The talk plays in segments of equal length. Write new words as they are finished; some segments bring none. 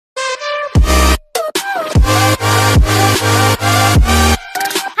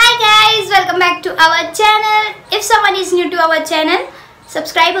to our channel. If someone is new to our channel,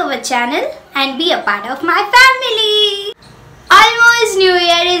 subscribe our channel and be a part of my family. Almost New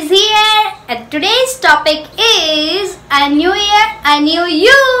Year is here and today's topic is a new year, a new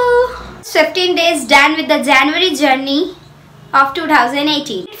you. 15 days done with the January journey of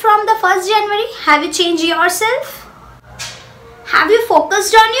 2018. From the 1st January, have you changed yourself? Have you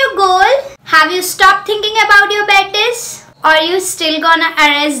focused on your goal? Have you stopped thinking about your bad days? Or are you still gonna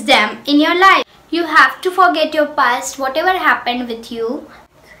erase them in your life? You have to forget your past, whatever happened with you.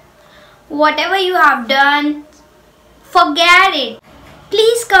 Whatever you have done, forget it.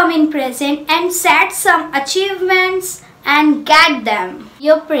 Please come in present and set some achievements and get them.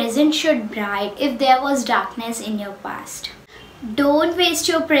 Your present should bright if there was darkness in your past. Don't waste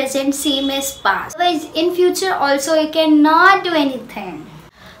your present same as past. Otherwise, in future also you cannot do anything.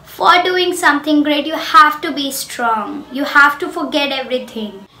 For doing something great, you have to be strong. You have to forget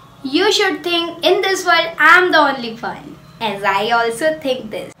everything. You should think, in this world, I am the only one. As I also think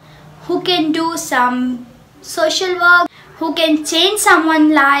this. Who can do some social work, who can change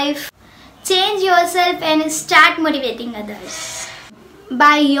someone's life. Change yourself and start motivating others.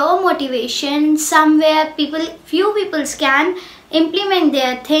 By your motivation, somewhere few people can implement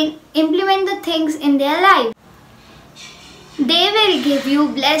the things in their life. They will give you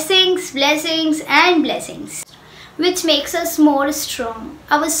blessings and blessings, which makes us more strong,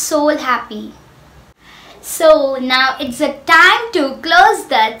 our soul happy. So now it's the time to close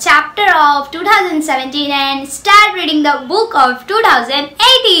the chapter of 2017 and start reading the book of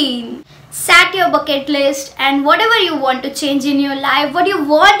 2018. Set your bucket list and whatever you want to change in your life, what you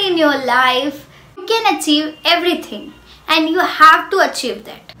want in your life, you can achieve everything and you have to achieve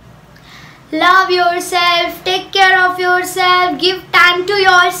that. Love yourself, take care of yourself, give time to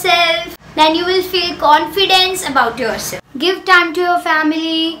yourself. Then you will feel confidence about yourself. Give time to your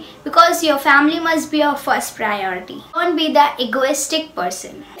family because your family must be your first priority. Don't be the egoistic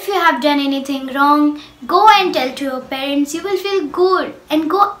person. If you have done anything wrong, go and tell to your parents. You will feel good and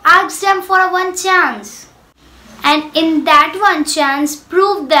go ask them for a one chance. And in that one chance,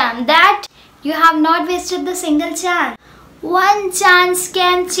 prove them that you have not wasted the single chance. One chance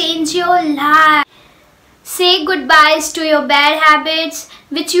can change your life. Say goodbyes to your bad habits,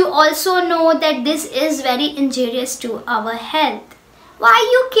 which you also know that this is very injurious to our health. Why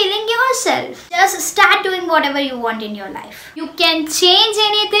are you killing yourself? Just start doing whatever you want in your life. You can change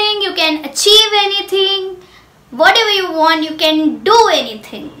anything, you can achieve anything. Whatever you want, you can do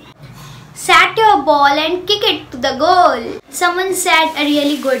anything. Set your ball and kick it to the goal. Someone said a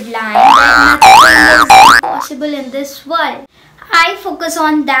really good line that nothing is impossible in this world. I focus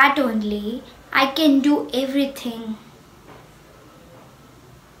on that only. I can do everything.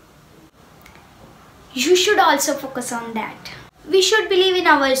 You should also focus on that. We should believe in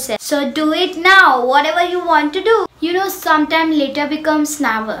ourselves. So do it now, whatever you want to do. You know, sometimes later becomes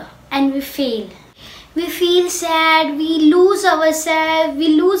never and we fail. We feel sad, we lose ourselves, we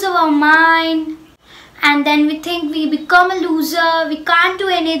lose our mind. And then we think we become a loser, we can't do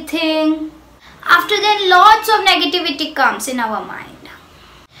anything. After then, lots of negativity comes in our mind.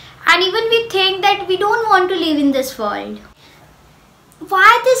 And even we think that we don't want to live in this world.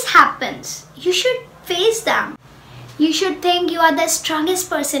 Why this happens? You should face them. You should think you are the strongest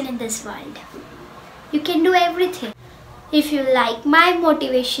person in this world. You can do everything. If you like my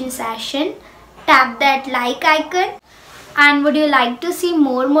motivation session, tap that like icon. And would you like to see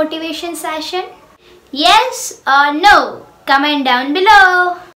more motivation session? Yes or no? Comment down below.